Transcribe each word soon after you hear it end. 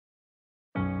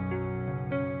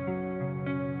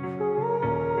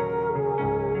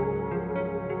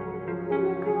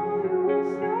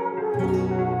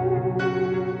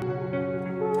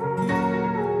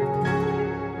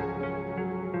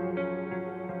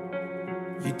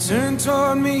You turn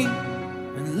toward me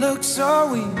and look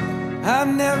so weak. I've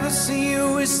never seen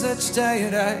you with such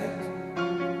tired eyes.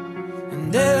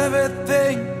 And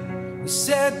everything we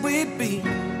said we'd be,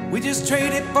 we just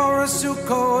traded for a suit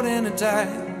coat and a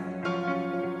tie.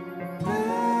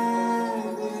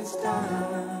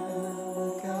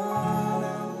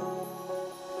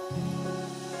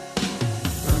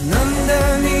 And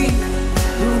underneath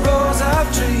the rows of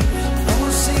trees, I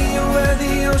will see you where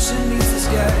the ocean meets the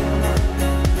sky.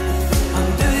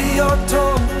 Under your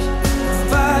toes, the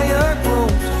fire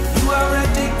grows. You are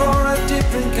ready for a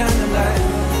different kind of life.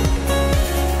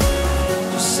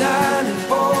 You're silent,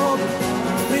 bold,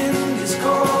 the wind is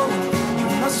cold. You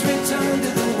must return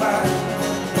to the wild.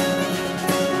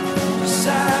 You're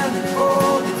silent,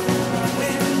 bold, the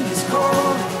wind is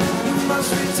cold. You must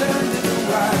return to the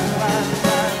wild.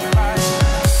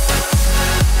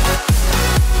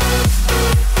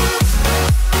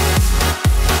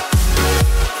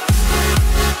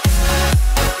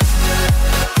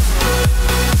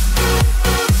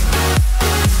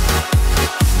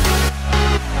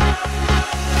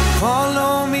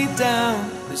 Follow me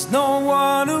down, there's no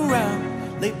one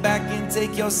around. Lay back and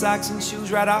take your socks and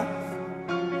shoes right off.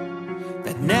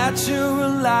 That natural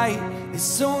light is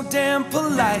so damn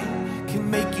polite,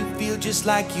 can make you feel just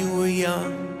like you were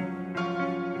young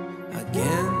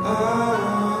again.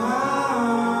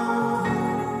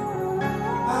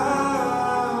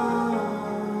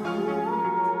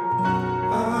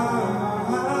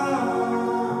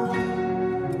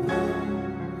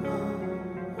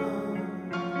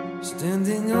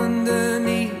 Standing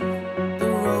underneath the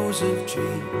rows of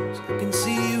trees, I can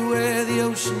see where the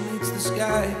ocean meets the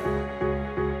sky.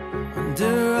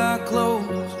 Under our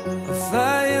clothes, a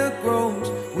fire grows.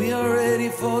 We are ready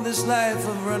for this life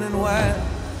of running wild.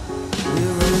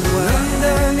 We're running wild.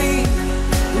 Underneath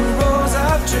the rows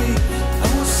of trees, I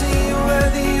will see you where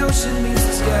the ocean meets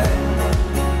the sky.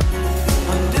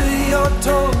 Under your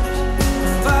toes,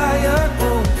 the fire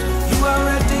grows. You are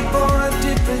ready for a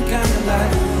different kind of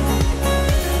life.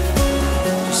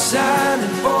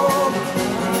 Silent, bold, the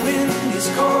wind is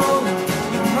cold.